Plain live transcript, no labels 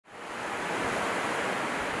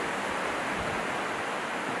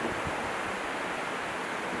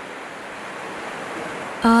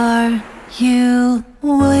Are you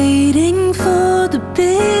waiting for the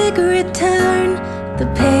big return? The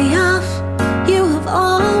payoff you have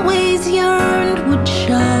always yearned would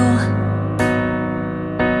show.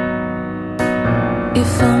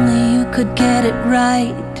 If only you could get it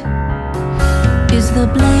right. Is the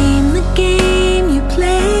blame the game you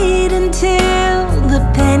played until the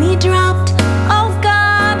penny dropped? Oh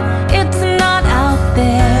God, it's not out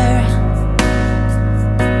there.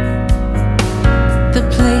 The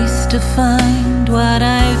place to find what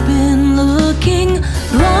I've been looking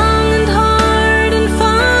long and hard and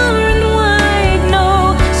far and wide.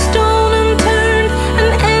 No stone unturned,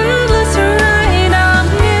 an endless ride of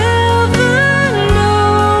never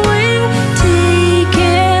knowing,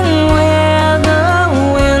 taken where the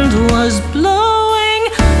wind was blowing,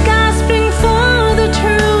 gasping for the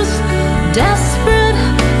truth, desperate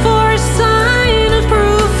for a sign of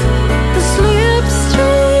proof. The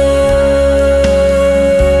slipstream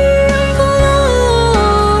flowing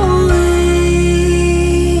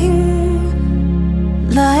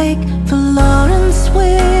like Florence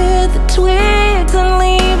with the twigs and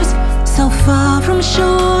leaves, so far from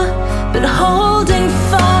shore, but holding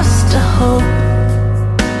fast to hope,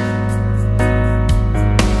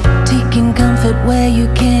 taking comfort where you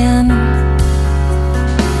can,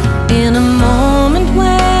 in a moment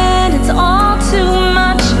when it's all too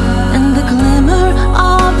much, and the glimmer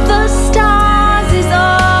of the stars is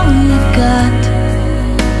all you've got.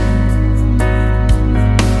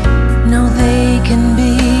 No, they can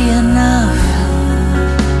be enough.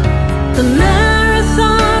 The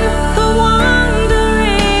marathon, the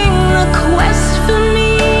wandering, the quest for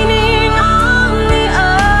meaning on the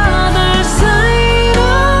other side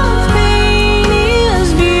of pain is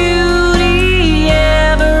beauty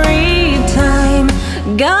every time.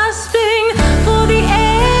 Gasping for the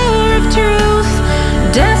air of truth,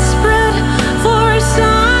 desperate for a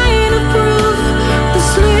sign of proof. The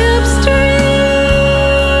slipstream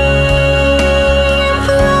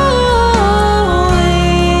flowing.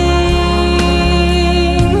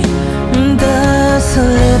 The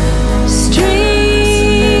slipstream,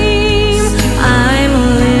 I'm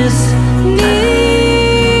listening,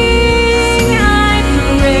 I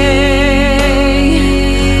pray.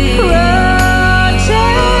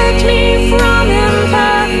 Protect me from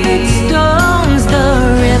imperfect stones, the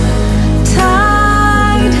riptide.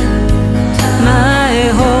 My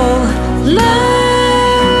whole life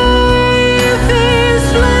is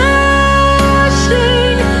flashing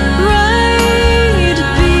right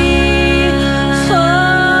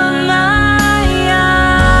before my eyes.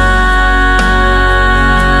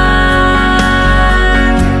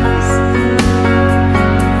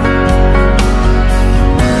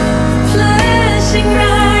 Flashing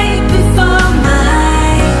right before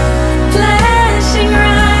my, flashing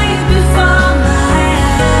right before my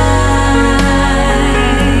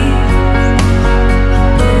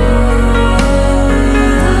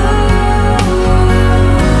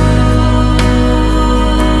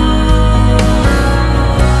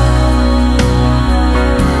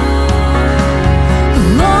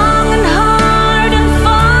long and hard and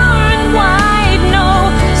far and wide, no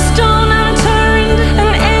stone unturned,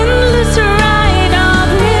 an endless ride of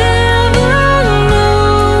never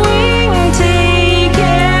knowing,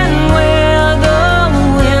 taken where the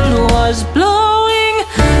wind was blowing,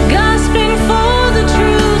 gasping for the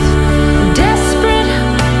truth, desperate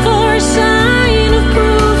for a sign of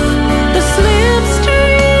proof. The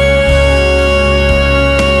slipstream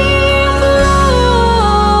flowing.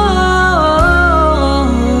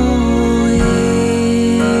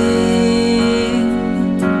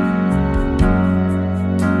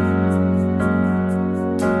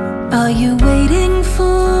 Are you waiting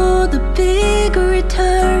for the big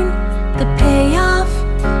return? The payoff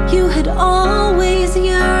you had always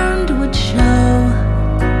yearned would show.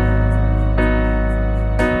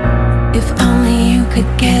 If only you could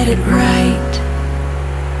get it right.